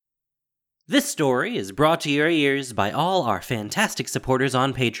This story is brought to your ears by all our fantastic supporters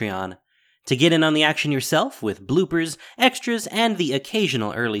on Patreon. To get in on the action yourself with bloopers, extras, and the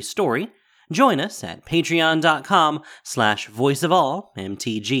occasional early story, join us at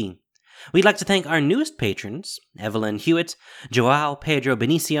patreon.com/voiceofallmtg. We'd like to thank our newest patrons, Evelyn Hewitt, Joao Pedro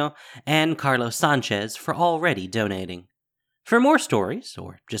Benicio, and Carlos Sanchez, for already donating. For more stories,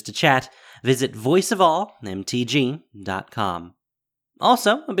 or just to chat, visit voiceofallmtg.com.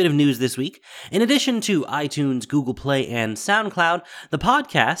 Also, a bit of news this week. In addition to iTunes, Google Play, and SoundCloud, the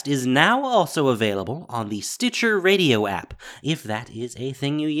podcast is now also available on the Stitcher Radio app, if that is a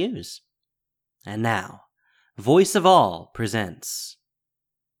thing you use. And now, Voice of All presents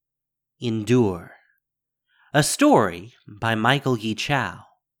Endure, a story by Michael Yi Chow.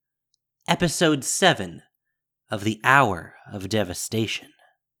 Episode 7 of The Hour of Devastation.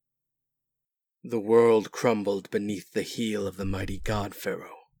 The world crumbled beneath the heel of the mighty God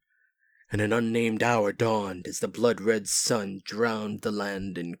Pharaoh, and an unnamed hour dawned as the blood-red sun drowned the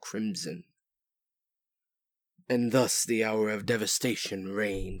land in crimson. And thus the hour of devastation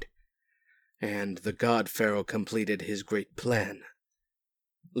reigned, and the God Pharaoh completed his great plan,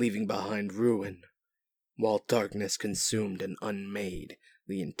 leaving behind ruin, while darkness consumed and unmade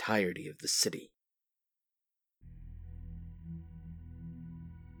the entirety of the city.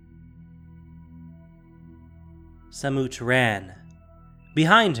 Samut ran.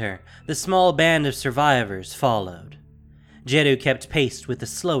 Behind her, the small band of survivors followed. Jeru kept pace with the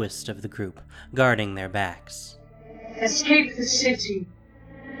slowest of the group, guarding their backs. Escape the city.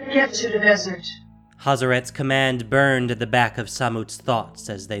 Get to the desert. Hazaret's command burned at the back of Samut's thoughts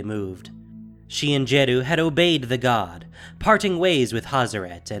as they moved. She and Jeru had obeyed the god, parting ways with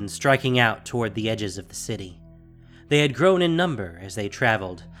Hazaret and striking out toward the edges of the city. They had grown in number as they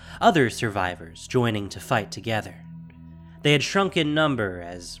traveled, other survivors joining to fight together. They had shrunk in number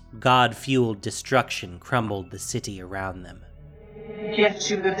as god-fueled destruction crumbled the city around them. Get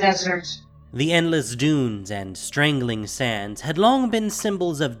to the desert. The endless dunes and strangling sands had long been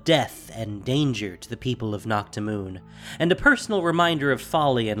symbols of death and danger to the people of Noctimoon, and a personal reminder of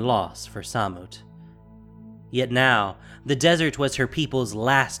folly and loss for Samut. Yet now, the desert was her people's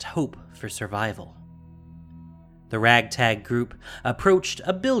last hope for survival. The ragtag group approached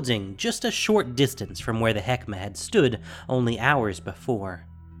a building just a short distance from where the Hekma had stood only hours before.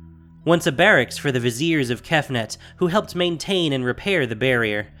 Once a barracks for the viziers of Kefnet, who helped maintain and repair the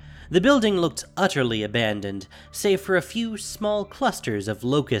barrier, the building looked utterly abandoned, save for a few small clusters of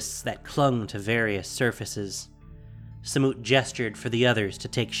locusts that clung to various surfaces. Samut gestured for the others to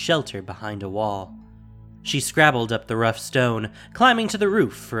take shelter behind a wall. She scrabbled up the rough stone, climbing to the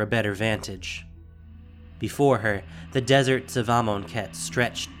roof for a better vantage. Before her, the deserts of Amonkhet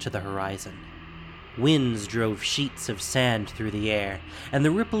stretched to the horizon. Winds drove sheets of sand through the air, and the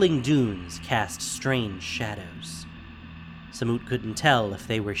rippling dunes cast strange shadows. Samut couldn't tell if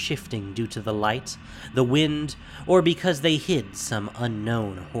they were shifting due to the light, the wind, or because they hid some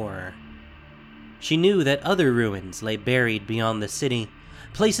unknown horror. She knew that other ruins lay buried beyond the city,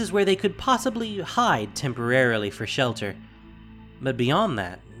 places where they could possibly hide temporarily for shelter. But beyond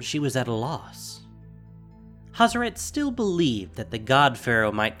that, she was at a loss. Hazaret still believed that the God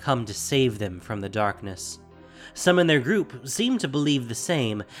Pharaoh might come to save them from the darkness. Some in their group seemed to believe the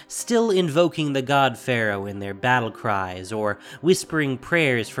same, still invoking the God Pharaoh in their battle cries or whispering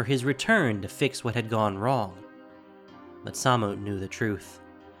prayers for his return to fix what had gone wrong. But Samut knew the truth.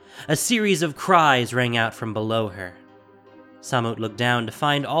 A series of cries rang out from below her. Samut looked down to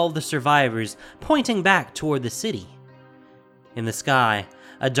find all the survivors pointing back toward the city. In the sky,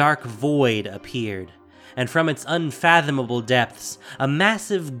 a dark void appeared, and from its unfathomable depths, a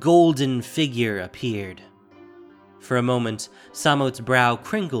massive golden figure appeared. For a moment, Samut's brow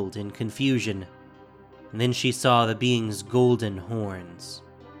crinkled in confusion, and then she saw the being's golden horns.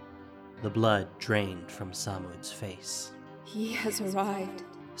 The blood drained from Samut's face. He has arrived.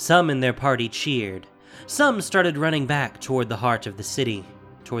 Some in their party cheered. Some started running back toward the heart of the city,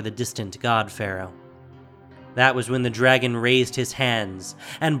 toward the distant God Pharaoh. That was when the dragon raised his hands,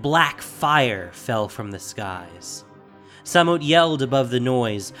 and black fire fell from the skies. Samut yelled above the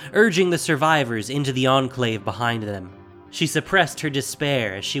noise, urging the survivors into the enclave behind them. She suppressed her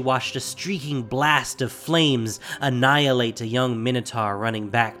despair as she watched a streaking blast of flames annihilate a young minotaur running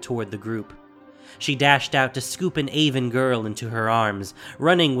back toward the group. She dashed out to scoop an Aven girl into her arms,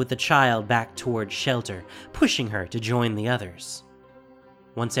 running with the child back toward shelter, pushing her to join the others.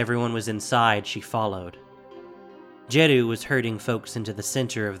 Once everyone was inside, she followed. Jeru was herding folks into the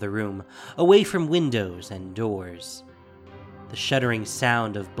center of the room, away from windows and doors. The shuddering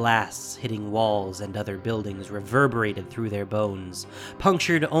sound of blasts hitting walls and other buildings reverberated through their bones,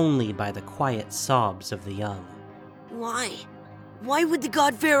 punctured only by the quiet sobs of the young. Why? Why would the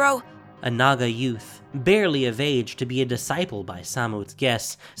god Pharaoh? A Naga youth, barely of age to be a disciple by Samut's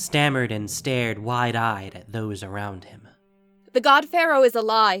guess, stammered and stared wide-eyed at those around him. The god Pharaoh is a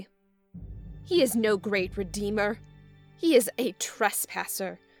lie. He is no great redeemer. He is a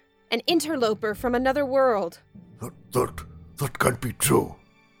trespasser, an interloper from another world. That can't be true.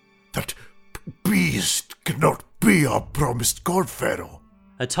 That beast cannot be our promised god Pharaoh.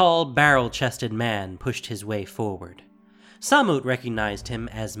 A tall, barrel-chested man pushed his way forward. Samut recognized him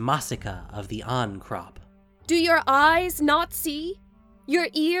as Masika of the An crop. Do your eyes not see? Your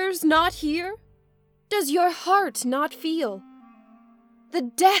ears not hear? Does your heart not feel? The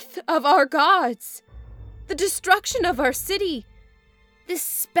death of our gods! The destruction of our city! This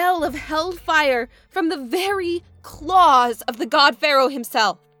spell of hellfire from the very claws of the god Pharaoh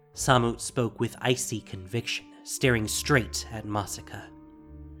himself! Samut spoke with icy conviction, staring straight at Masika.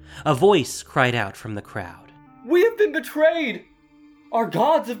 A voice cried out from the crowd. We have been betrayed! Our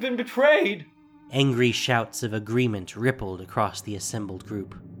gods have been betrayed! Angry shouts of agreement rippled across the assembled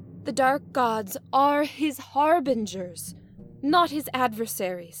group. The dark gods are his harbingers, not his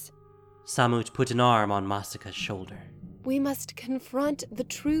adversaries. Samut put an arm on Masika's shoulder. We must confront the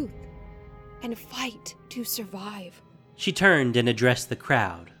truth and fight to survive. She turned and addressed the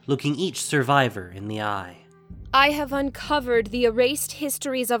crowd, looking each survivor in the eye. I have uncovered the erased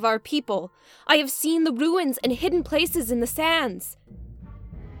histories of our people. I have seen the ruins and hidden places in the sands.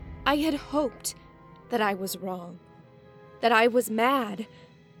 I had hoped that I was wrong, that I was mad,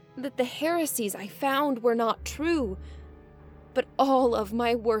 that the heresies I found were not true, but all of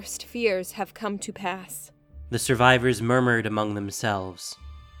my worst fears have come to pass. The survivors murmured among themselves.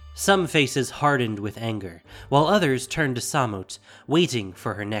 Some faces hardened with anger, while others turned to Samut, waiting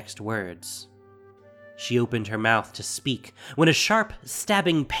for her next words. She opened her mouth to speak when a sharp,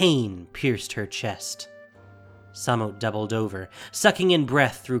 stabbing pain pierced her chest. Samut doubled over, sucking in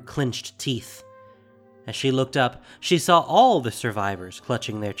breath through clenched teeth. As she looked up, she saw all the survivors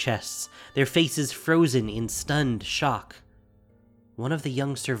clutching their chests, their faces frozen in stunned shock. One of the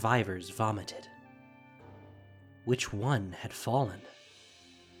young survivors vomited. Which one had fallen?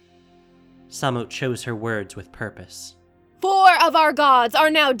 Samut chose her words with purpose. 4 of our gods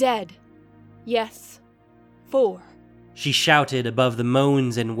are now dead. Yes, 4. She shouted above the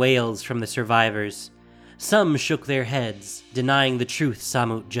moans and wails from the survivors. Some shook their heads, denying the truth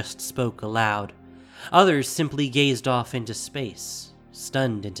Samut just spoke aloud. Others simply gazed off into space,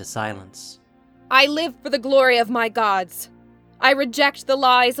 stunned into silence. I live for the glory of my gods. I reject the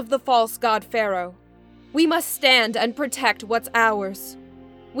lies of the false god Pharaoh. We must stand and protect what's ours.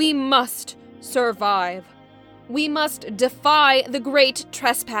 We must survive. We must defy the great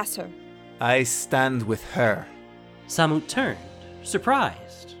trespasser. I stand with her. Samut turned,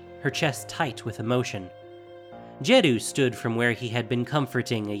 surprised, her chest tight with emotion. Jedu stood from where he had been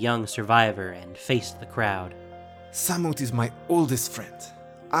comforting a young survivor and faced the crowd. Samut is my oldest friend.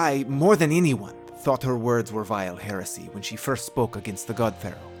 I, more than anyone, thought her words were vile heresy when she first spoke against the god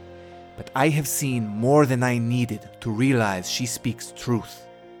Pharaoh. But I have seen more than I needed to realize she speaks truth.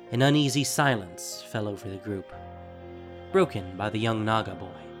 An uneasy silence fell over the group, broken by the young Naga boy.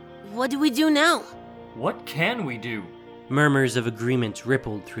 What do we do now? What can we do? Murmurs of agreement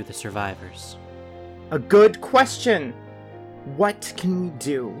rippled through the survivors. A good question. What can we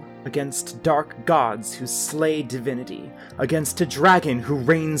do against dark gods who slay divinity, against a dragon who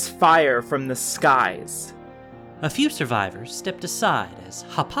rains fire from the skies? A few survivors stepped aside as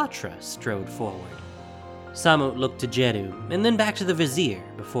Hapatra strode forward. Samut looked to Jedu and then back to the vizier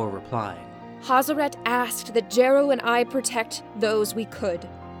before replying. Hazaret asked that Jeru and I protect those we could,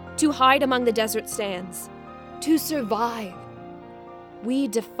 to hide among the desert sands, to survive. We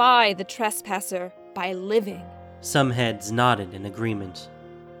defy the trespasser by living. Some heads nodded in agreement.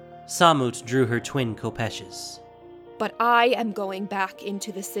 Samut drew her twin Kopeshes. But I am going back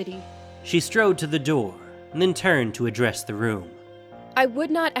into the city. She strode to the door and then turned to address the room. I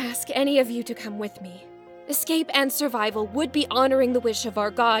would not ask any of you to come with me. Escape and survival would be honoring the wish of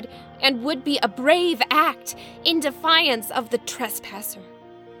our god and would be a brave act in defiance of the trespasser.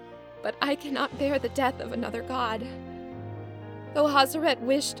 But I cannot bear the death of another god. Though Hazaret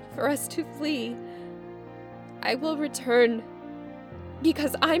wished for us to flee, I will return,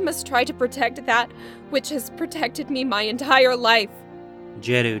 because I must try to protect that which has protected me my entire life.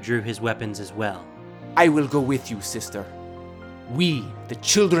 Jeru drew his weapons as well. I will go with you, sister. We, the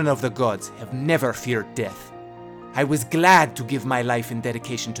children of the gods, have never feared death. I was glad to give my life in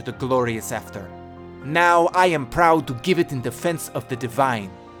dedication to the glorious after. Now I am proud to give it in defense of the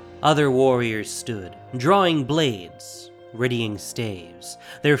divine. Other warriors stood, drawing blades, readying staves,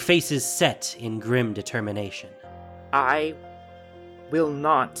 their faces set in grim determination. I will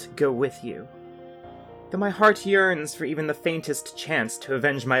not go with you. Though my heart yearns for even the faintest chance to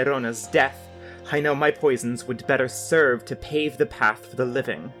avenge Myrona's death, I know my poisons would better serve to pave the path for the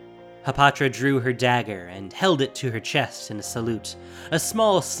living. Hapatra drew her dagger and held it to her chest in a salute, a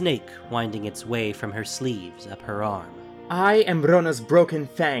small snake winding its way from her sleeves up her arm. I am Rona's broken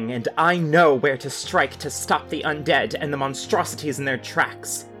fang, and I know where to strike to stop the undead and the monstrosities in their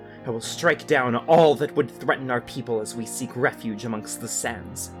tracks. I will strike down all that would threaten our people as we seek refuge amongst the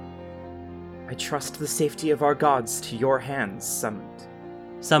sands. I trust the safety of our gods to your hands, Samut.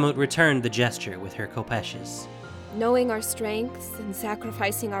 Samut returned the gesture with her kopeshes. Knowing our strengths and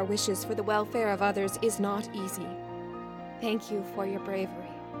sacrificing our wishes for the welfare of others is not easy. Thank you for your bravery.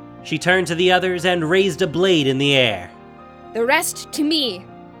 She turned to the others and raised a blade in the air. The rest to me.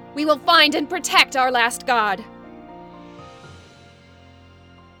 We will find and protect our last god.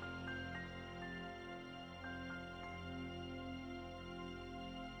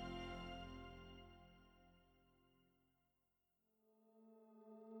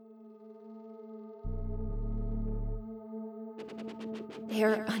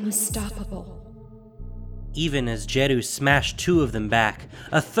 They're unstoppable. Even as Jedu smashed two of them back,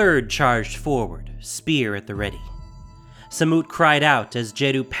 a third charged forward, spear at the ready. Samut cried out as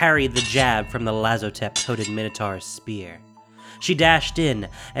Jedu parried the jab from the Lazotep-coated Minotaur's spear. She dashed in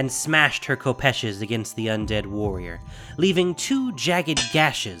and smashed her kopeshes against the undead warrior, leaving two jagged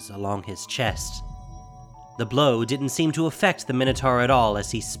gashes along his chest. The blow didn't seem to affect the Minotaur at all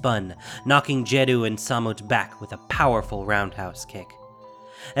as he spun, knocking Jedu and Samut back with a powerful roundhouse kick.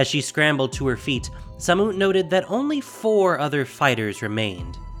 As she scrambled to her feet, Samut noted that only 4 other fighters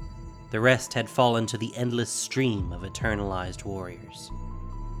remained. The rest had fallen to the endless stream of eternalized warriors.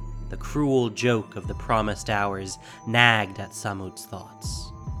 The cruel joke of the promised hours nagged at Samut's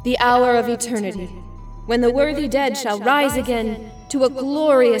thoughts. The hour of eternity, when the worthy dead shall rise again to a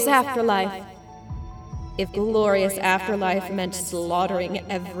glorious afterlife. If glorious afterlife meant slaughtering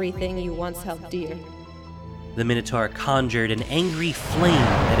everything you once held dear. The Minotaur conjured an angry flame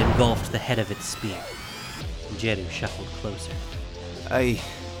that engulfed the head of its spear. Jedu shuffled closer. I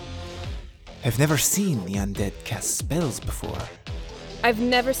have never seen the undead cast spells before. I've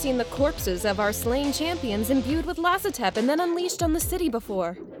never seen the corpses of our slain champions imbued with Lazotep and then unleashed on the city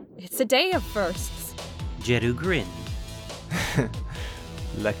before. It's a day of firsts. Jedu grinned.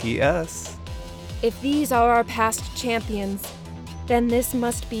 Lucky us. If these are our past champions, then this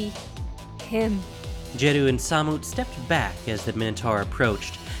must be him. Jedu and Samut stepped back as the Minotaur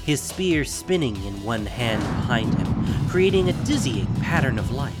approached, his spear spinning in one hand behind him, creating a dizzying pattern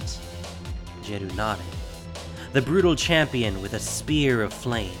of light. Jedu nodded. The brutal champion with a spear of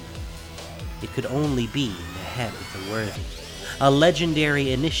flame. It could only be Neheb the Worthy, a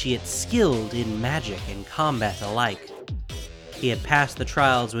legendary initiate skilled in magic and combat alike. He had passed the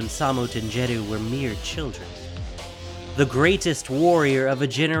trials when Samut and Jedu were mere children. The greatest warrior of a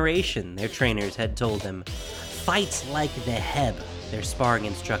generation, their trainers had told them. Fight like Neheb, their sparring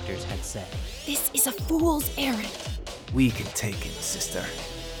instructors had said. This is a fool's errand. We can take him, sister.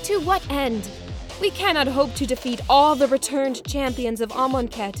 To what end? We cannot hope to defeat all the returned champions of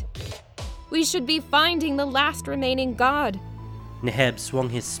Amonkhet. We should be finding the last remaining god. Neheb swung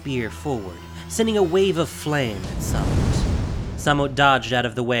his spear forward, sending a wave of flame at Samut. Samut dodged out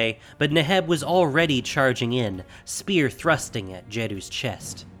of the way, but Neheb was already charging in, spear thrusting at Jedu's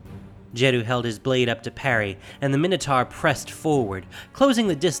chest. Jedu held his blade up to parry, and the Minotaur pressed forward, closing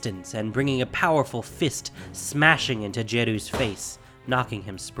the distance and bringing a powerful fist smashing into Jedu's face, knocking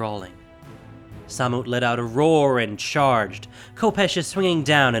him sprawling. Samut let out a roar and charged, Kopesha swinging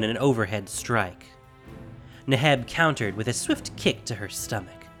down in an overhead strike. Neheb countered with a swift kick to her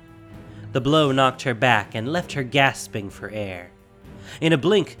stomach. The blow knocked her back and left her gasping for air. In a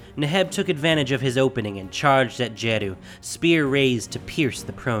blink, Neheb took advantage of his opening and charged at Jedu, spear raised to pierce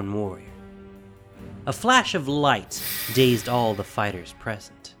the prone warrior. A flash of light dazed all the fighters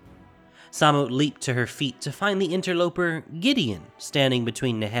present. Samut leaped to her feet to find the interloper, Gideon, standing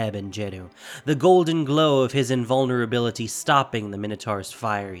between Neheb and Jedu, the golden glow of his invulnerability stopping the Minotaur's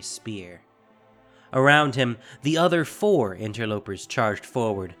fiery spear. Around him, the other 4 interlopers charged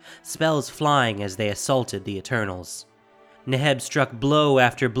forward, spells flying as they assaulted the Eternals. Neheb struck blow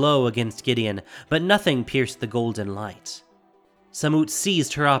after blow against Gideon, but nothing pierced the golden light. Samut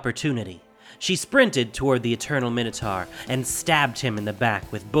seized her opportunity. She sprinted toward the Eternal Minotaur and stabbed him in the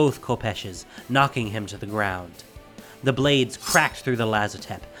back with both kopeshes, knocking him to the ground. The blades cracked through the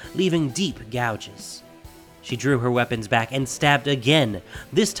Lazotep, leaving deep gouges. She drew her weapons back and stabbed again,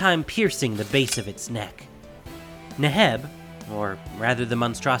 this time piercing the base of its neck. Neheb, or rather the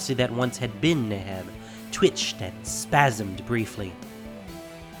monstrosity that once had been Neheb, twitched and spasmed briefly,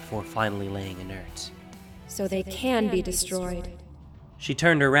 before finally laying inert. So they can be destroyed. She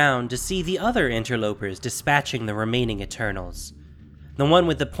turned around to see the other interlopers dispatching the remaining Eternals. The one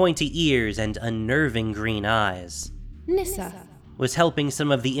with the pointy ears and unnerving green eyes. Nissa was helping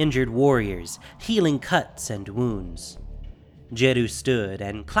some of the injured warriors, healing cuts and wounds. Jeru stood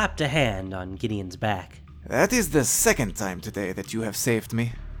and clapped a hand on Gideon's back. That is the second time today that you have saved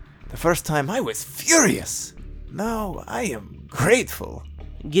me. The first time I was furious. Now I am grateful.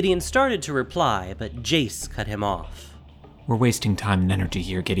 Gideon started to reply, but Jace cut him off. We're wasting time and energy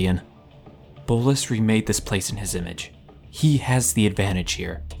here, Gideon. Bolus remade this place in his image. He has the advantage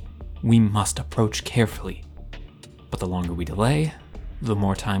here. We must approach carefully. But the longer we delay, the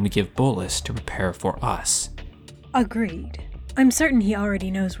more time we give Bolus to prepare for us. Agreed. I'm certain he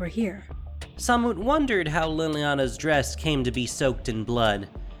already knows we're here. Samut wondered how Liliana's dress came to be soaked in blood,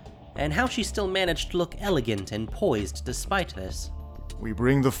 and how she still managed to look elegant and poised despite this. We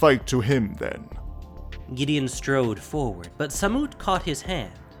bring the fight to him, then. Gideon strode forward, but Samut caught his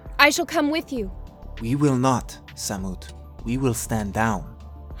hand. I shall come with you. We will not, Samut. We will stand down.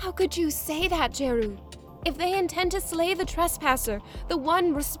 How could you say that, Jeru? If they intend to slay the trespasser, the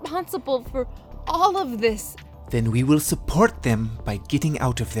one responsible for all of this... Then we will support them by getting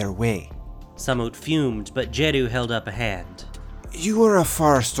out of their way. Samut fumed, but Jeru held up a hand. You are a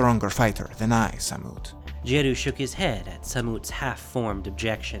far stronger fighter than I, Samut. Jeru shook his head at Samut's half-formed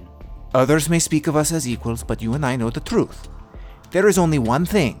objection. Others may speak of us as equals, but you and I know the truth. There is only one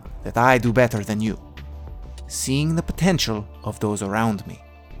thing that I do better than you. Seeing the potential of those around me.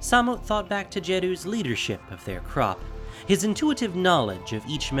 Samut thought back to Jeru's leadership of their crop, his intuitive knowledge of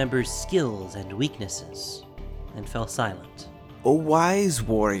each member's skills and weaknesses, and fell silent. A wise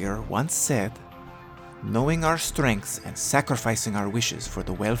warrior once said, knowing our strengths and sacrificing our wishes for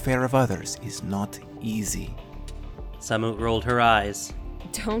the welfare of others is not easy. Samut rolled her eyes.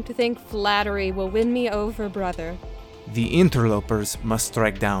 Don't think flattery will win me over, brother. The interlopers must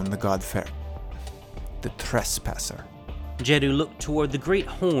strike down the God Pharaoh, the trespasser. Jeru looked toward the great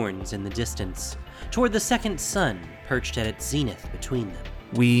horns in the distance, toward the second sun perched at its zenith between them.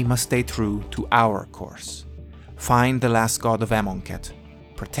 We must stay true to our course. Find the last god of Amonkhet,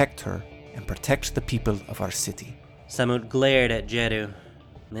 protect her, and protect the people of our city. Samut glared at Jeru,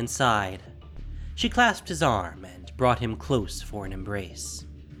 then sighed. She clasped his arm and brought him close for an embrace.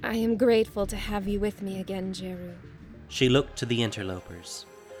 I am grateful to have you with me again, Jeru. She looked to the interlopers.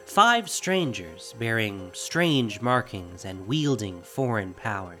 5 strangers bearing strange markings and wielding foreign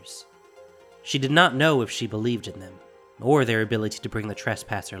powers. She did not know if she believed in them, or their ability to bring the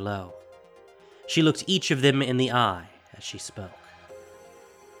trespasser low. She looked each of them in the eye as she spoke.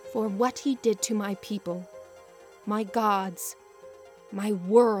 For what he did to my people, my gods, my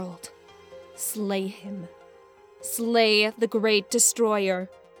world, slay him. Slay the great destroyer.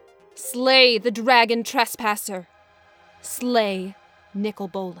 Slay the dragon trespasser. Slay Nicol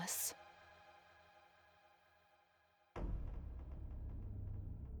Bolas.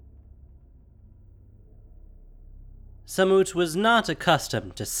 Samut was not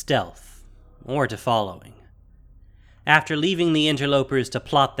accustomed to stealth, or to following. After leaving the interlopers to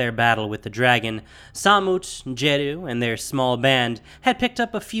plot their battle with the dragon, Samut, Jeru, and their small band had picked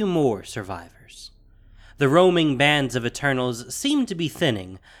up a few more survivors. The roaming bands of Eternals seemed to be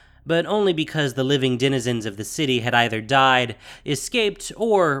thinning, but only because the living denizens of the city had either died, escaped,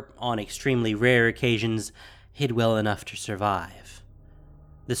 or, on extremely rare occasions, hid well enough to survive.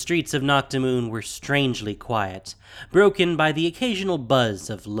 The streets of Noctimoon were strangely quiet, broken by the occasional buzz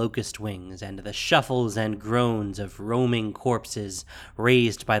of locust wings and the shuffles and groans of roaming corpses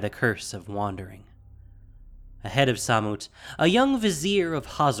raised by the curse of wandering. Ahead of Samut, a young vizier of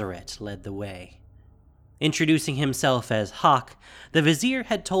Hazaret led the way. Introducing himself as Hawk, the vizier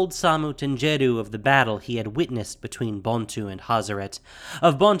had told Samut and Jeru of the battle he had witnessed between Bontu and Hazaret,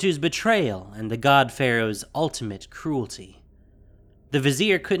 of Bontu's betrayal and the god pharaoh's ultimate cruelty. The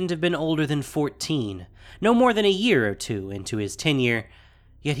vizier couldn't have been older than 14, no more than a year or two into his tenure,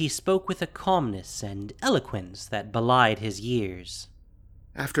 yet he spoke with a calmness and eloquence that belied his years.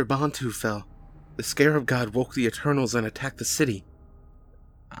 After Bontu fell, the Scarab God woke the Eternals and attacked the city.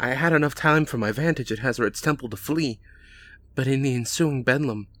 I had enough time from my vantage at Hazaret's temple to flee, but in the ensuing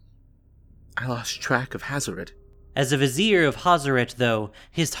bedlam, I lost track of Hazaret. As a vizier of Hazaret, though,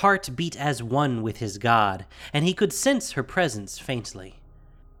 his heart beat as one with his god, and he could sense her presence faintly.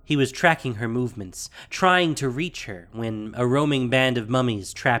 He was tracking her movements, trying to reach her, when a roaming band of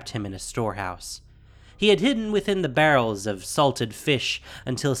mummies trapped him in a storehouse. He had hidden within the barrels of salted fish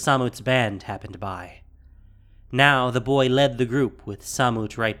until Samut's band happened by. Now the boy led the group with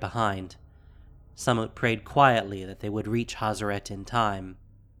Samut right behind. Samut prayed quietly that they would reach Hazaret in time,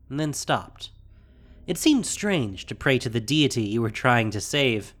 and then stopped. It seemed strange to pray to the deity you were trying to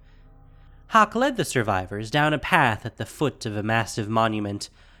save. Hawk led the survivors down a path at the foot of a massive monument,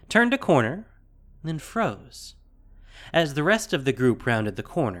 turned a corner, then froze. As the rest of the group rounded the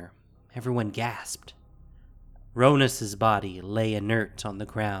corner, everyone gasped. Ronus's body lay inert on the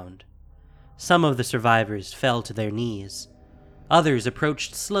ground. Some of the survivors fell to their knees. Others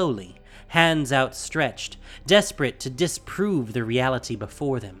approached slowly, hands outstretched, desperate to disprove the reality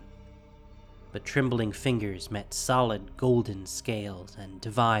before them. But trembling fingers met solid golden scales and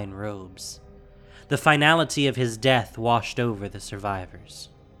divine robes. The finality of his death washed over the survivors.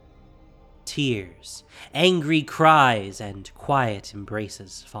 Tears, angry cries, and quiet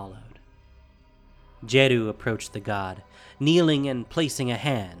embraces followed. Jeru approached the god, kneeling and placing a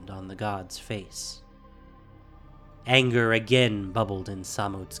hand on the god's face. Anger again bubbled in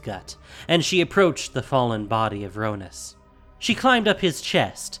Samut's gut, and she approached the fallen body of Ronus. She climbed up his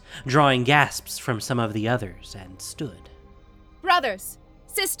chest, drawing gasps from some of the others, and stood. Brothers,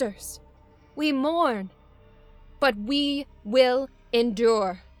 sisters, we mourn, but we will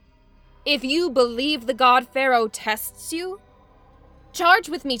endure. If you believe the god Pharaoh tests you, charge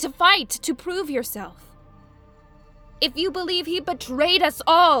with me to fight to prove yourself. If you believe he betrayed us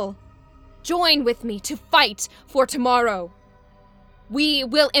all, join with me to fight for tomorrow. We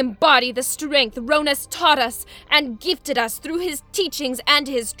will embody the strength Ronus taught us and gifted us through his teachings and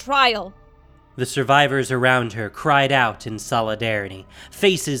his trial. The survivors around her cried out in solidarity,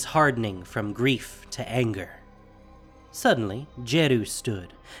 faces hardening from grief to anger. Suddenly, Jeru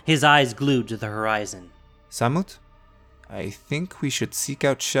stood, his eyes glued to the horizon. Samut, I think we should seek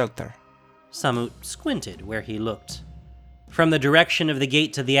out shelter. Samut squinted where he looked. From the direction of the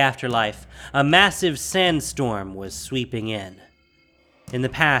gate to the afterlife, a massive sandstorm was sweeping in. In the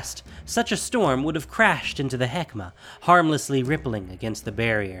past, such a storm would have crashed into the Heckma, harmlessly rippling against the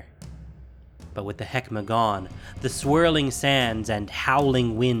barrier. But with the Heckma gone, the swirling sands and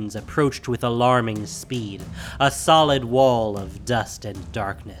howling winds approached with alarming speed, a solid wall of dust and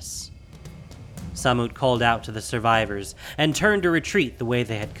darkness. Samut called out to the survivors and turned to retreat the way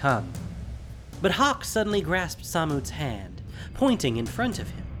they had come. But Hawk suddenly grasped Samut's hand, pointing in front of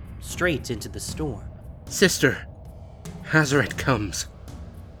him, straight into the storm. Sister, Hazaret comes.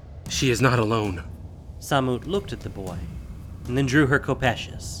 She is not alone. Samut looked at the boy, and then drew her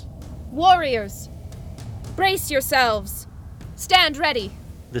kopeshes. Warriors, brace yourselves. Stand ready.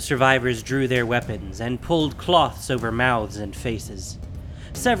 The survivors drew their weapons and pulled cloths over mouths and faces.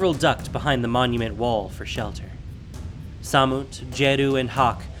 Several ducked behind the monument wall for shelter. Samut, Jeru, and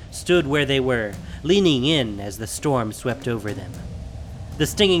Hawk stood where they were, leaning in as the storm swept over them. The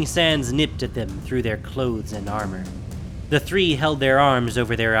stinging sands nipped at them through their clothes and armor. The three held their arms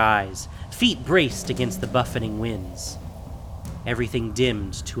over their eyes, feet braced against the buffeting winds. Everything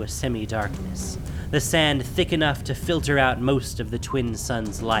dimmed to a semi-darkness, the sand thick enough to filter out most of the twin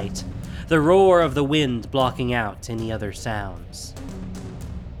sun's light, the roar of the wind blocking out any other sounds.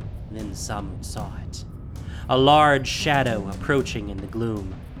 Then Samut saw it, a large shadow approaching in the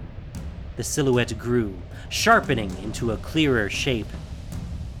gloom. The silhouette grew, sharpening into a clearer shape,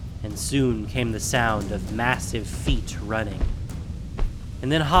 and soon came the sound of massive feet running.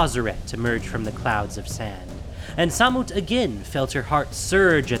 And then Hazaret emerged from the clouds of sand, and Samut again felt her heart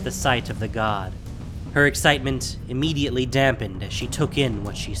surge at the sight of the god. Her excitement immediately dampened as she took in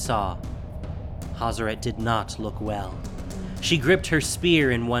what she saw. Hazaret did not look well. She gripped her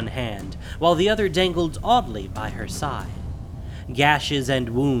spear in one hand, while the other dangled oddly by her side. Gashes and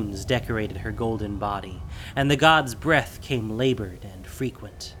wounds decorated her golden body, and the god's breath came labored and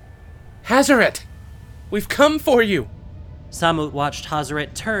frequent. Hazaret! We've come for you! Samut watched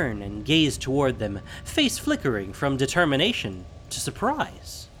Hazaret turn and gaze toward them, face flickering from determination to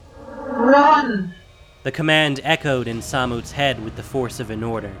surprise. Run! The command echoed in Samut's head with the force of an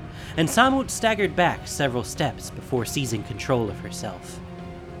order, and Samut staggered back several steps before seizing control of herself.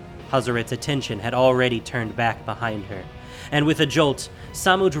 Hazaret's attention had already turned back behind her, and with a jolt,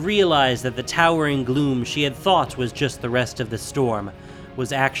 Samut realized that the towering gloom she had thought was just the rest of the storm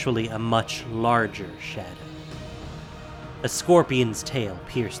was actually a much larger shadow. A scorpion's tail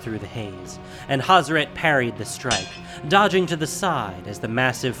pierced through the haze, and Hazaret parried the strike, dodging to the side as the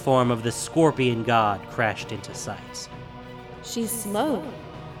massive form of the scorpion god crashed into sight. She's slow,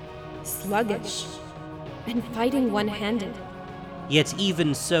 sluggish, and fighting one-handed. Yet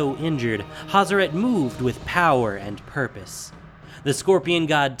even so injured, Hazaret moved with power and purpose. The scorpion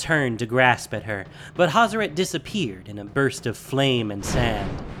god turned to grasp at her, but Hazaret disappeared in a burst of flame and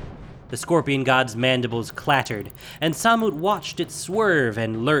sand. The scorpion god's mandibles clattered, and Samut watched it swerve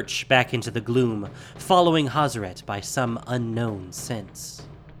and lurch back into the gloom, following Hazaret by some unknown sense.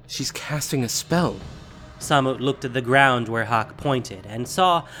 She's casting a spell. Samut looked at the ground where Hawk pointed and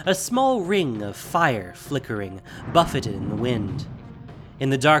saw a small ring of fire flickering, buffeted in the wind. In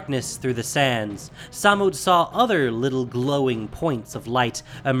the darkness through the sands, Samut saw other little glowing points of light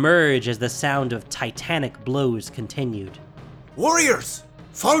emerge as the sound of titanic blows continued. Warriors,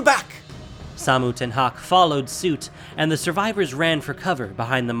 fall back! Samut and Hawk followed suit, and the survivors ran for cover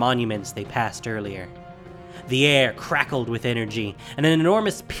behind the monuments they passed earlier. The air crackled with energy, and an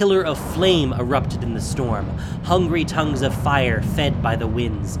enormous pillar of flame erupted in the storm, hungry tongues of fire fed by the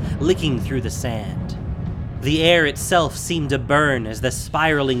winds, licking through the sand. The air itself seemed to burn as the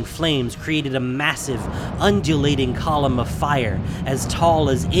spiraling flames created a massive, undulating column of fire as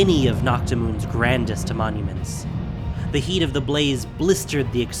tall as any of Noctimune's grandest monuments. The heat of the blaze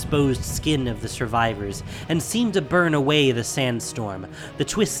blistered the exposed skin of the survivors and seemed to burn away the sandstorm, the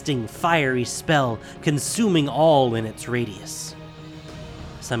twisting, fiery spell consuming all in its radius.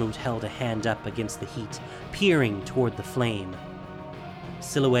 Samut held a hand up against the heat, peering toward the flame.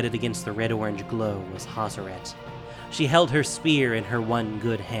 Silhouetted against the red-orange glow was Hazaret. She held her spear in her one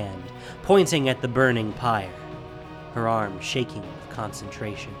good hand, pointing at the burning pyre, her arm shaking with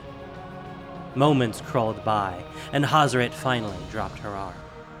concentration. Moments crawled by, and Hazaret finally dropped her arm.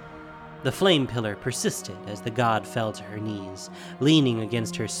 The flame pillar persisted as the god fell to her knees, leaning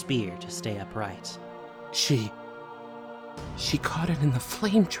against her spear to stay upright. She caught it in the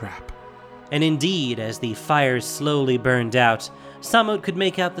flame trap. And indeed, as the fires slowly burned out, Samut could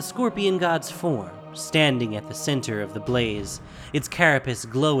make out the scorpion god's form, standing at the center of the blaze, its carapace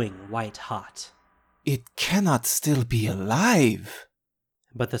glowing white-hot. It cannot still be alive.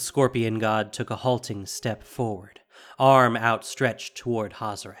 But the scorpion god took a halting step forward, arm outstretched toward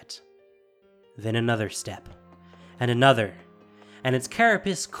Hazaret. Then another step, and another, and its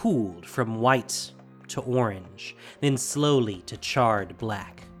carapace cooled from white to orange, then slowly to charred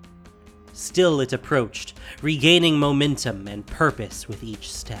black. Still it approached, regaining momentum and purpose with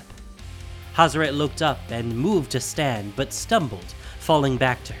each step. Hazaret looked up and moved to stand, but stumbled, falling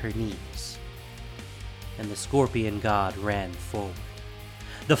back to her knees. And the scorpion god ran forward.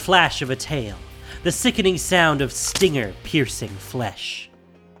 The flash of a tail, the sickening sound of stinger piercing flesh.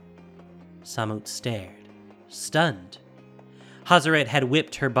 Samut stared, stunned. Hazaret had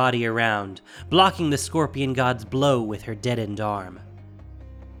whipped her body around, blocking the scorpion god's blow with her deadened arm.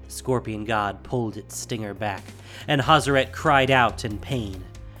 The scorpion god pulled its stinger back, and Hazaret cried out in pain.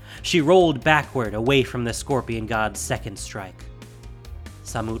 She rolled backward away from the scorpion god's second strike.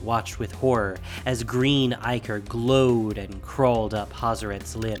 Samut watched with horror as green ichor glowed and crawled up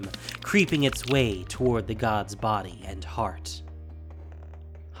Hazaret's limb, creeping its way toward the god's body and heart.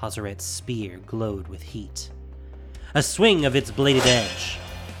 Hazaret's spear glowed with heat. A swing of its bladed edge.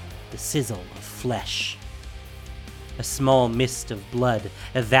 The sizzle of flesh. A small mist of blood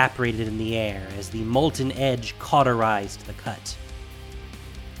evaporated in the air as the molten edge cauterized the cut.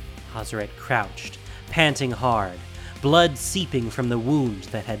 Hazaret crouched, panting hard, blood seeping from the wound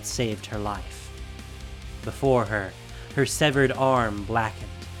that had saved her life. Before her, her severed arm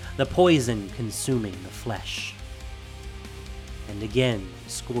blackened, the poison consuming the flesh. And again the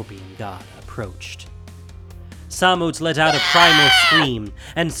scorpion god approached. Samut let out a primal scream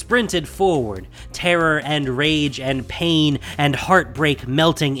and sprinted forward, terror and rage and pain and heartbreak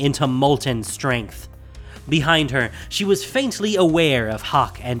melting into molten strength. Behind her, she was faintly aware of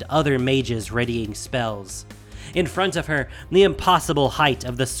Hawk and other mages readying spells. In front of her, the impossible height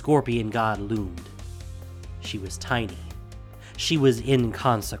of the scorpion god loomed. She was tiny. She was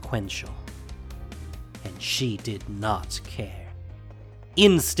inconsequential. And she did not care.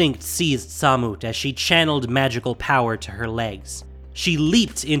 Instinct seized Samut as she channeled magical power to her legs. She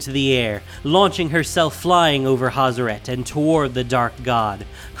leaped into the air, launching herself flying over Hazaret and toward the dark god,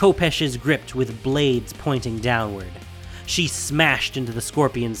 Kopesh's gripped with blades pointing downward. She smashed into the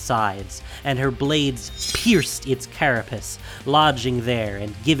scorpion's sides, and her blades pierced its carapace, lodging there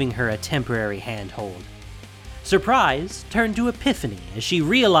and giving her a temporary handhold. Surprise turned to epiphany as she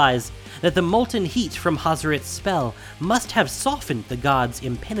realized that the molten heat from Hazaret's spell must have softened the god's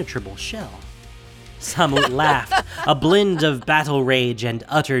impenetrable shell. Samut laughed, a blend of battle rage and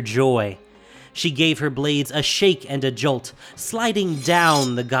utter joy. She gave her blades a shake and a jolt, sliding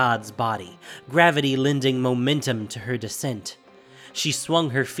down the god's body, gravity lending momentum to her descent. She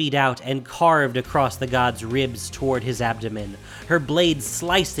swung her feet out and carved across the god's ribs toward his abdomen, her blade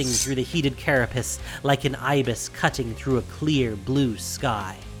slicing through the heated carapace like an ibis cutting through a clear blue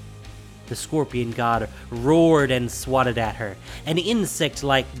sky. The scorpion god roared and swatted at her, an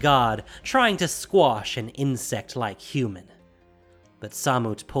insect-like god trying to squash an insect-like human. But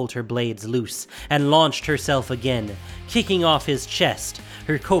Samut pulled her blades loose and launched herself again, kicking off his chest,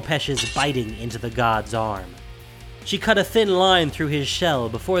 her khopeshes biting into the god's arm. She cut a thin line through his shell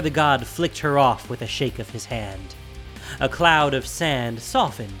before the god flicked her off with a shake of his hand. A cloud of sand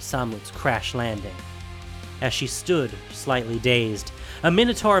softened Samut's crash landing. As she stood, slightly dazed, a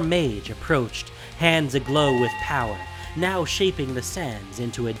Minotaur mage approached, hands aglow with power, now shaping the sands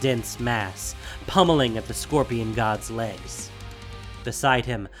into a dense mass, pummeling at the scorpion god's legs. Beside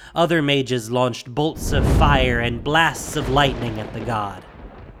him, other mages launched bolts of fire and blasts of lightning at the god.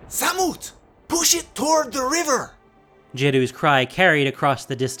 Samut! Push it toward the river! Jeru's cry carried across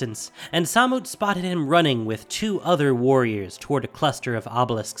the distance, and Samut spotted him running with 2 other warriors toward a cluster of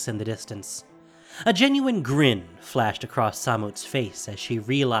obelisks in the distance. A genuine grin flashed across Samut's face as she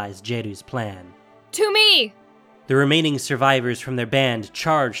realized Jeru's plan. To me! The remaining survivors from their band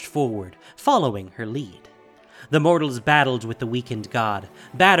charged forward, following her lead. The mortals battled with the weakened god,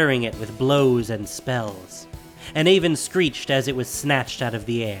 battering it with blows and spells. An Aven screeched as it was snatched out of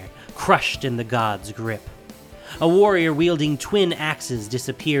the air, crushed in the god's grip. A warrior wielding twin axes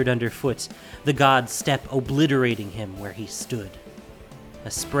disappeared underfoot, the god's step obliterating him where he stood.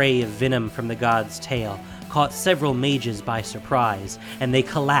 A spray of venom from the god's tail caught several mages by surprise, and they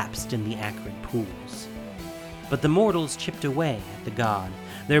collapsed in the acrid pools. But the mortals chipped away at the god,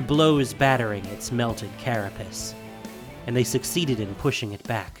 their blows battering its melted carapace. And they succeeded in pushing it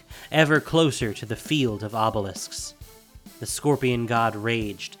back, ever closer to the field of obelisks. The scorpion god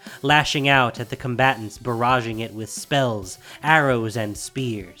raged, lashing out at the combatants, barraging it with spells, arrows, and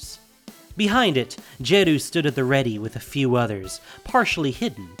spears. Behind it, Jeru stood at the ready with a few others, partially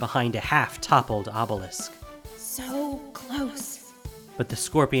hidden behind a half-toppled obelisk. So close. But the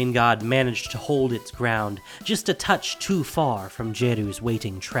scorpion god managed to hold its ground, just a touch too far from Jeru's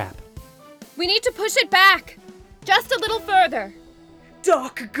waiting trap. We need to push it back! Just a little further!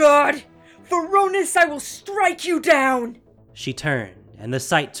 Dark god! Varonis, I will strike you down! She turned, and the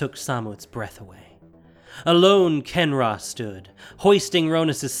sight took Samut's breath away. A lone Kenra stood, hoisting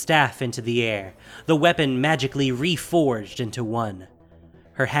Ronus' staff into the air, the weapon magically reforged into one.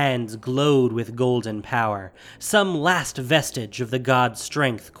 Her hands glowed with golden power, some last vestige of the god's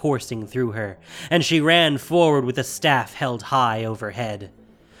strength coursing through her, and she ran forward with the staff held high overhead.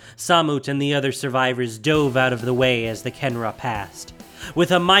 Samut and the other survivors dove out of the way as the Kenra passed.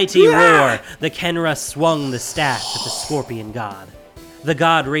 With a mighty roar, the Kenra swung the staff at the scorpion god. The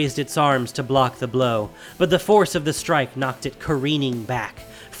god raised its arms to block the blow, but the force of the strike knocked it careening back.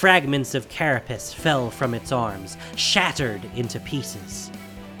 Fragments of carapace fell from its arms, shattered into pieces.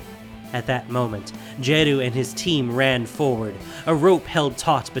 At that moment, Jeru and his team ran forward, a rope held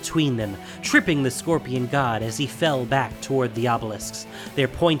taut between them, tripping the scorpion god as he fell back toward the obelisks, their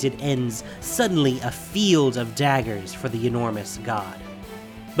pointed ends suddenly a field of daggers for the enormous god.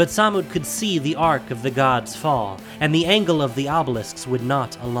 But Samut could see the arc of the god's fall, and the angle of the obelisks would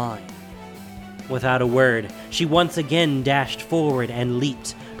not align. Without a word, she once again dashed forward and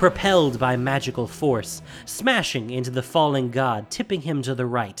leaped, propelled by magical force, smashing into the falling god, tipping him to the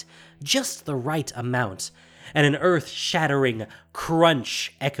right, just the right amount, and an earth-shattering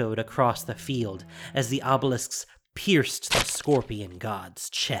crunch echoed across the field as the obelisks pierced the scorpion god's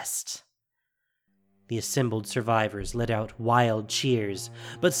chest. The assembled survivors let out wild cheers,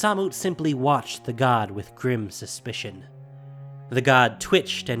 but Samut simply watched the god with grim suspicion. The god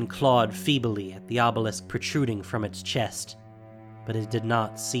twitched and clawed feebly at the obelisk protruding from its chest, but it did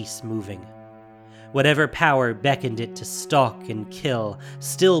not cease moving. Whatever power beckoned it to stalk and kill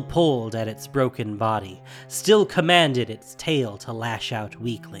still pulled at its broken body, still commanded its tail to lash out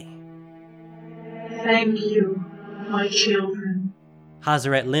weakly. Thank you, my children.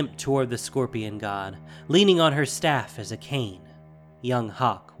 Hazaret limped toward the scorpion god, leaning on her staff as a cane, young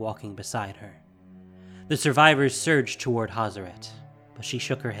Hawk walking beside her. The survivors surged toward Hazaret, but she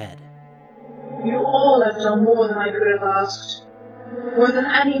shook her head. You all have done more than I could have asked, more than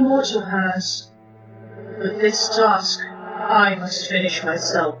any mortal has. But this task, I must finish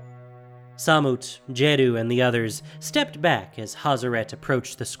myself. Samut, Jeru, and the others stepped back as Hazaret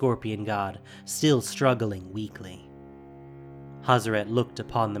approached the scorpion god, still struggling weakly. Hazaret looked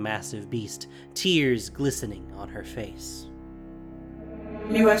upon the massive beast, tears glistening on her face.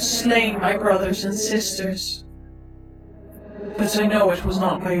 You have slain my brothers and sisters, but I know it was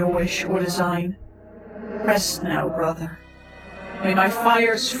not by your wish or design. Rest now, brother. May my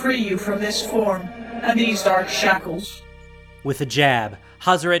fires free you from this form and these dark shackles. With a jab,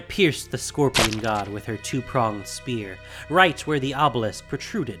 Hazaret pierced the scorpion god with her two-pronged spear, right where the obelisk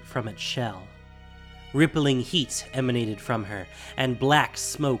protruded from its shell. Rippling heat emanated from her, and black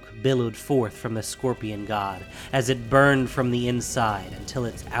smoke billowed forth from the scorpion god as it burned from the inside until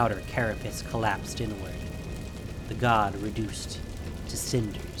its outer carapace collapsed inward. The god reduced to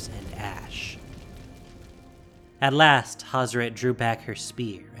cinders and ash. At last, Hazaret drew back her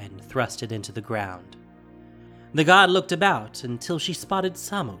spear and thrust it into the ground. The god looked about until she spotted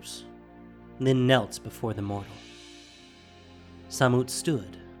Samut, then knelt before the mortal. Samut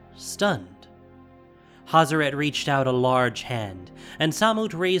stood, stunned. Hazaret reached out a large hand, and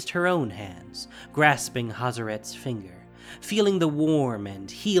Samut raised her own hands, grasping Hazaret's finger, feeling the warm and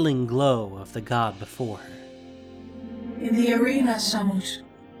healing glow of the god before her. In the arena, Samut,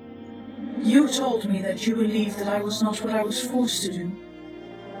 you told me that you believed that I was not what I was forced to do,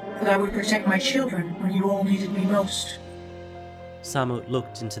 that I would protect my children when you all needed me most. Samut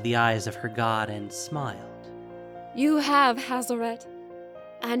looked into the eyes of her god and smiled. You have, Hazaret,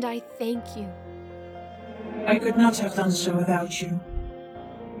 and I thank you. I could not have done so without you.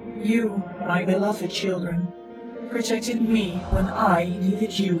 You, my beloved children, protected me when I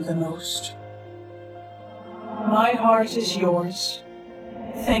needed you the most. My heart is yours.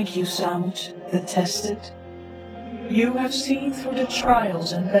 Thank you, Samut, the tested. You have seen through the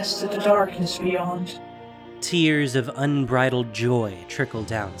trials and bested the darkness beyond. Tears of unbridled joy trickled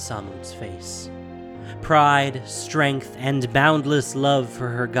down Samut's face. Pride, strength, and boundless love for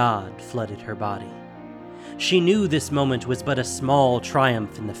her god flooded her body. She knew this moment was but a small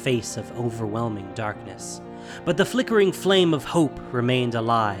triumph in the face of overwhelming darkness, but the flickering flame of hope remained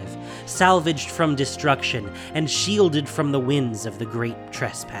alive, salvaged from destruction and shielded from the winds of the great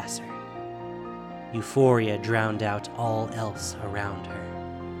trespasser. Euphoria drowned out all else around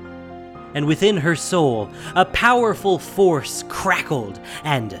her. And within her soul, a powerful force crackled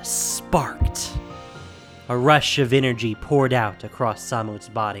and sparked. A rush of energy poured out across Samut's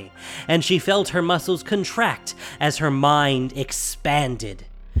body, and she felt her muscles contract as her mind expanded.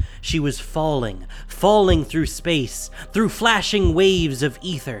 She was falling through space, through flashing waves of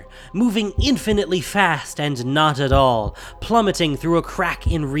ether, moving infinitely fast and not at all, plummeting through a crack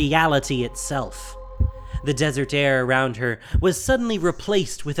in reality itself. The desert air around her was suddenly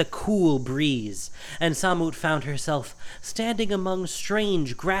replaced with a cool breeze, and Samut found herself standing among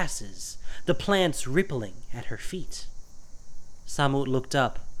strange grasses, the plants rippling at her feet. Samut looked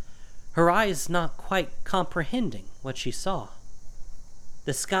up, her eyes not quite comprehending what she saw.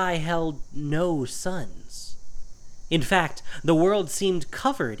 The sky held no suns. In fact, the world seemed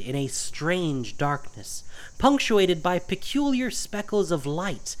covered in a strange darkness, punctuated by peculiar speckles of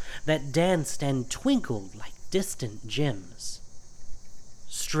light that danced and twinkled like distant gems.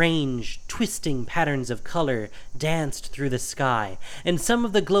 Strange, twisting patterns of color danced through the sky, and some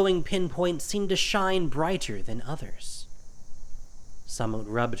of the glowing pinpoints seemed to shine brighter than others. Samut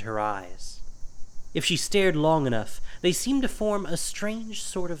rubbed her eyes. If she stared long enough, they seemed to form a strange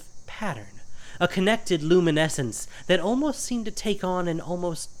sort of pattern, a connected luminescence that almost seemed to take on an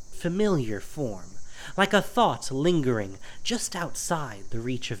almost familiar form, like a thought lingering just outside the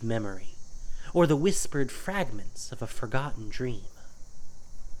reach of memory, or the whispered fragments of a forgotten dream.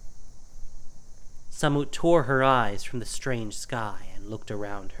 Samut tore her eyes from the strange sky and looked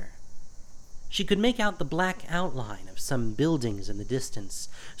around her. She could make out the black outline of some buildings in the distance,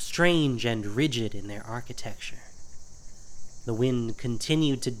 strange and rigid in their architecture. The wind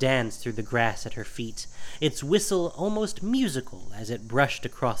continued to dance through the grass at her feet, its whistle almost musical as it brushed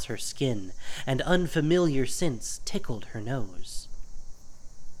across her skin, and unfamiliar scents tickled her nose.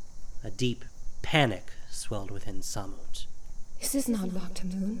 A deep panic swelled within Samut. This is not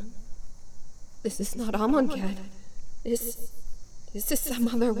Noctamoon. This is not Amonkhet. This is some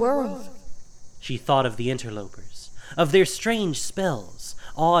other world. She thought of the interlopers, of their strange spells,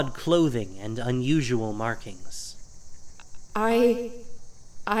 odd clothing, and unusual markings. I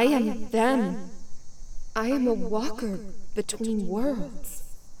am them. I am a walker between worlds.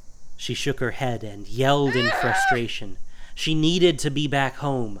 She shook her head and yelled in frustration. She needed to be back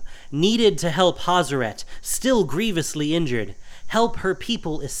home, needed to help Hazaret, still grievously injured, help her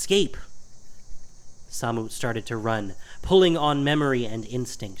people escape. Samut started to run, pulling on memory and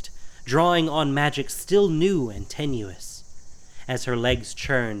instinct, drawing on magic still new and tenuous. As her legs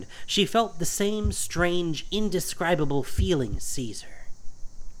churned, she felt the same strange, indescribable feeling seize her.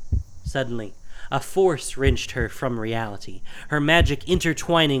 Suddenly, a force wrenched her from reality, her magic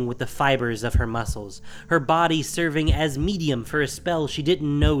intertwining with the fibers of her muscles, her body serving as medium for a spell she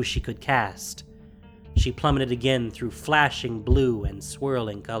didn't know she could cast. She plummeted again through flashing blue and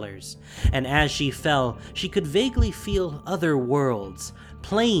swirling colors, and as she fell, she could vaguely feel other worlds,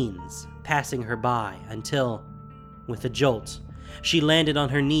 planes, passing her by until, with a jolt, she landed on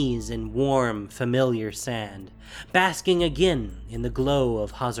her knees in warm, familiar sand, basking again in the glow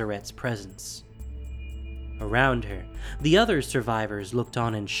of Hazaret's presence. Around her, the other survivors looked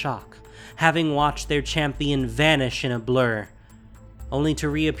on in shock, having watched their champion vanish in a blur, only to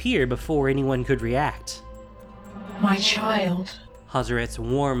reappear before anyone could react. My child. Hazaret's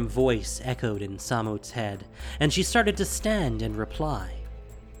warm voice echoed in Samut's head, and she started to stand and reply.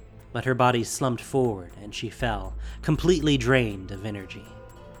 But her body slumped forward and she fell, completely drained of energy.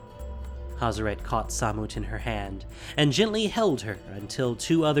 Hazaret caught Samut in her hand and gently held her until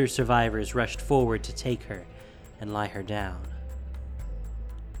two other survivors rushed forward to take her and lie her down.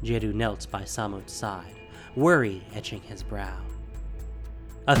 Jedu knelt by Samut's side, worry etching his brow.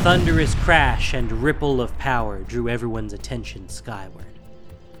 A thunderous crash and ripple of power drew everyone's attention skyward.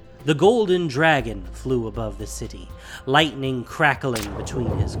 The golden dragon flew above the city, lightning crackling between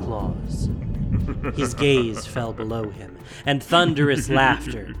his claws. His gaze fell below him, and thunderous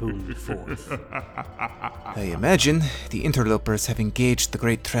laughter boomed forth. I imagine the interlopers have engaged the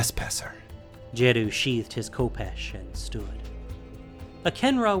great trespasser. Jedu sheathed his khopesh and stood. A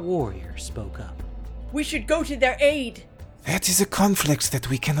Kenra warrior spoke up. We should go to their aid. That is a conflict that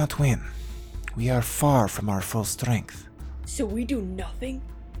we cannot win. We are far from our full strength. So we do nothing?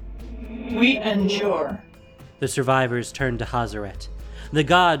 We endure. The survivors turned to Hazaret. The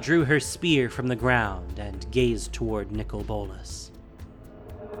god drew her spear from the ground and gazed toward Nicol Bolas.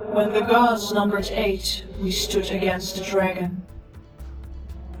 When the gods numbered 8, we stood against the dragon.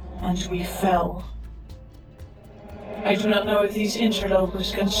 And we fell. I do not know if these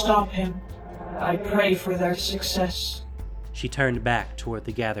interlopers can stop him. I pray for their success. She turned back toward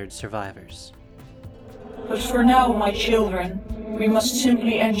the gathered survivors. But for now, my children, we must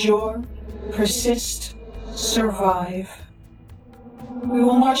simply endure, persist, survive. We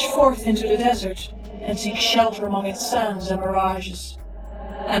will march forth into the desert and seek shelter among its sands and mirages.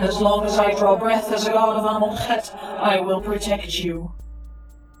 And as long as I draw breath as a god of Amonkhet, I will protect you.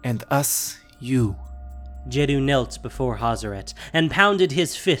 And us, you. Jedu knelt before Hazaret and pounded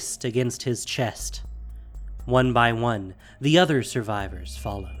his fist against his chest. One by one, the other survivors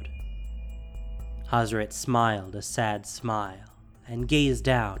followed. Hazaret smiled a sad smile and gazed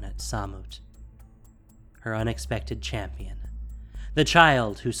down at Samut, her unexpected champion, the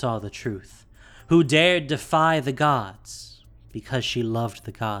child who saw the truth, who dared defy the gods because she loved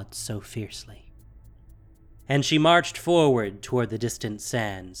the gods so fiercely. And she marched forward toward the distant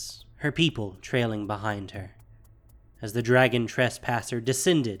sands, her people trailing behind her, as the dragon trespasser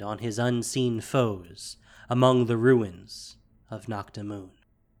descended on his unseen foes among the ruins of Noctamun.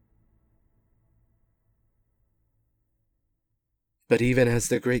 But even as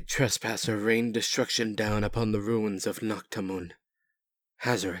the great trespasser rained destruction down upon the ruins of Noctamun,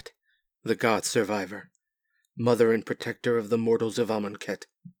 Hazaret, the god survivor, mother and protector of the mortals of Amonkhet,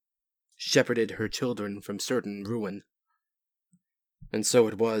 shepherded her children from certain ruin. And so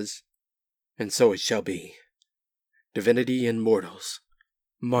it was, and so it shall be. Divinity and mortals,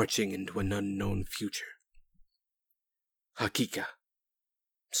 marching into an unknown future. Hakika,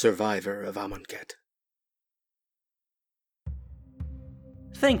 survivor of Amonkhet.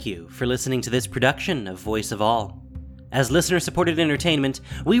 Thank you for listening to this production of Voice of All. As listener-supported entertainment,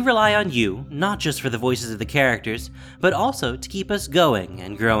 we rely on you, not just for the voices of the characters, but also to keep us going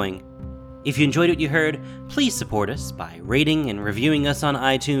and growing. If you enjoyed what you heard, please support us by rating and reviewing us on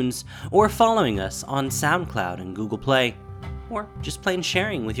iTunes, or following us on SoundCloud and Google Play, or just plain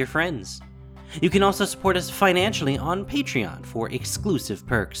sharing with your friends. You can also support us financially on Patreon for exclusive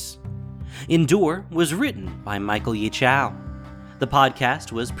perks. Endure was written by Michael Yi Chao. The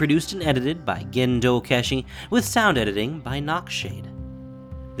podcast was produced and edited by Gendo Keshi, with sound editing by Nockshade.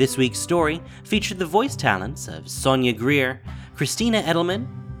 This week's story featured the voice talents of Sonia Greer, Christina Edelman,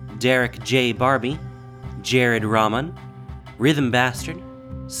 Derek J. Barbie, Jared Rahman, Rhythm Bastard,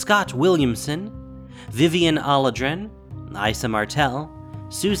 Scott Williamson, Vivian Aladren, Isa Martell,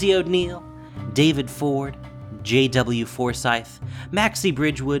 Susie O'Neill, David Ford, J.W. Forsyth, Maxie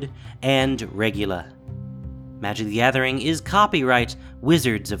Bridgewood, and Regula. Magic the Gathering is copyright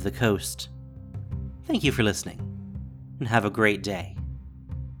Wizards of the Coast. Thank you for listening, and have a great day.